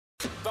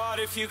But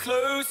if you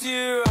close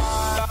your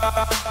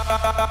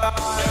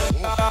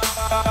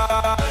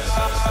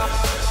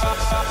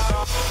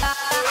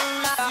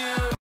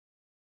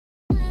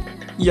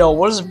Yo,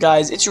 what is up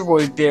guys, it's your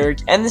boy Barrick,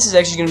 and this is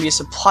actually going to be a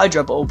supply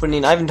drop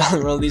opening. I haven't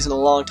done one of these in a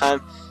long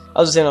time. I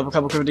was just hitting up a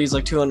couple cryptids,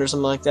 like 200 or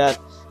something like that.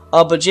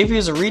 But JP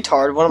is a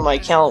retard. One of my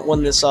account,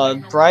 when this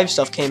bribe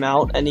stuff came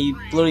out, and he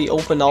literally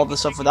opened all the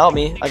stuff without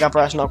me. I got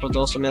brash knuckles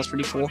though, so I mean, that's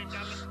pretty cool.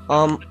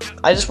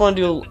 I just want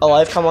to do a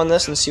live com on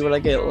this and see what I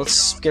get.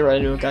 Let's get right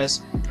into it,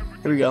 guys.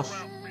 Here we go.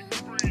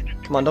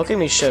 Come on, don't give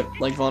me shit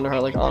like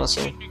Vonderhart, like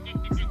honestly.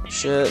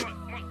 Shit.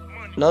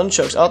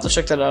 Nunchucks. I'll have to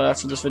check that out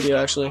after this video,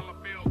 actually.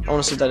 I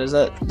want to see what that is.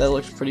 That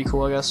looks pretty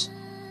cool, I guess.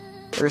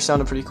 Or it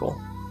sounded pretty cool.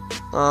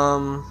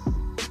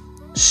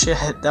 Shit,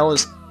 that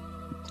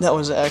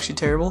was actually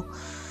terrible.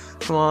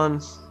 Come on.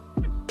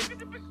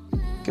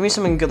 Give me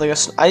something good, like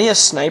I need a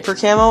sniper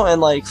camo and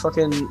like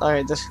fucking.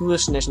 Alright, this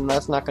hallucination,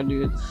 that's not gonna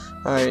do it.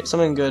 Alright,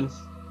 something good.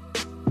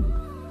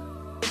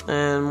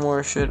 And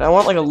more shit. I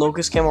want like a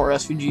locust camo or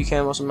SVG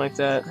camo, something like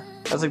that.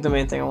 That's like the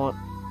main thing I want.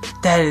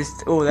 That is.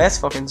 Oh, that's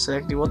fucking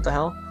sick, dude. What the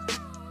hell?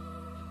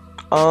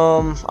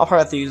 I'll probably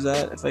have to use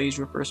that if I use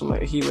Ripper or some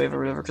like Heat Wave or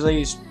whatever. Because I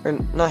use. Or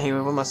not Heat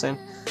Wave, what am I saying?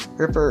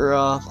 Ripper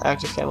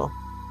active camo.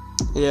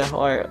 Yeah,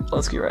 alright,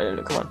 let's get right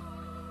into it. Come on.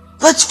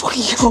 Let's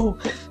fucking go!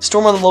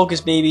 Storm on the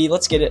Locust, baby.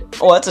 Let's get it.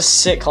 Oh, that's a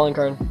sick calling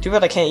card. Too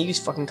bad I can't use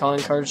fucking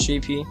calling cards,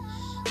 JP.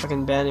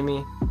 Fucking banning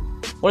me.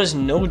 What is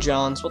No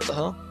Johns? What the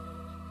hell?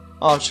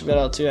 Oh, I'll check that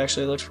out too,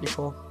 actually. It looks pretty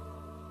cool.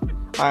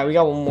 Alright, we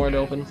got one more to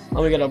open.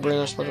 Oh, we got a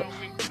brainer split.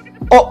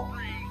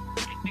 Oh!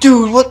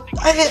 Dude, what?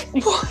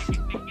 What?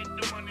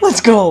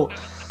 Let's go!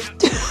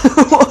 Dude,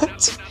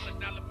 what?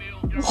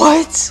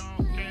 What?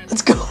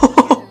 Let's go!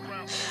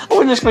 I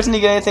wasn't expecting to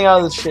get anything out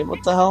of this shit.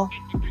 What the hell?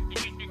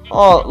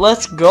 Oh,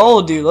 let's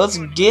go, dude. Let's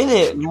get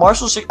it.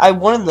 MARSHAL 6. I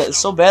wanted that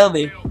so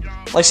badly.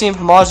 Like seeing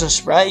Pomage and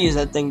Sprat use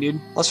that thing, dude.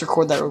 Let's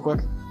record that real quick.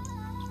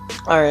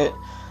 Alright.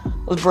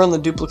 Let's burn the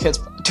duplicates.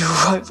 Dude,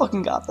 I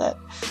fucking got that.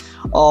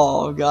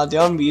 Oh, god, dude.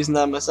 I'm gonna be using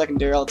that in my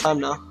secondary all the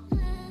time now.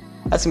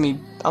 That's gonna be.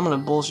 I'm gonna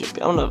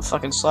bullshit. I'm gonna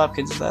fucking slap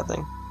kids with that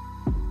thing.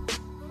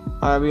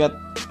 Alright, we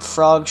got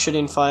Frog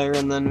shitting fire,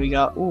 and then we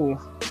got. Ooh.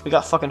 We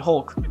got fucking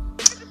Hulk.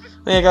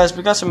 But yeah, guys,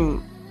 we got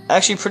some.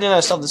 Actually pretty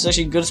nice stuff. This is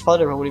actually good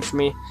spider opening for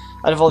me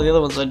out of all the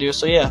other ones I do.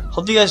 So yeah,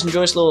 hope you guys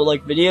enjoy this little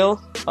like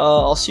video.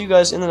 I'll see you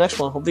guys in the next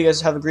one. Hope you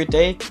guys have a great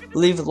day.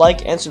 Leave a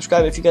like and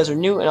subscribe if you guys are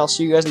new, and I'll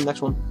see you guys in the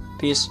next one.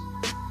 Peace.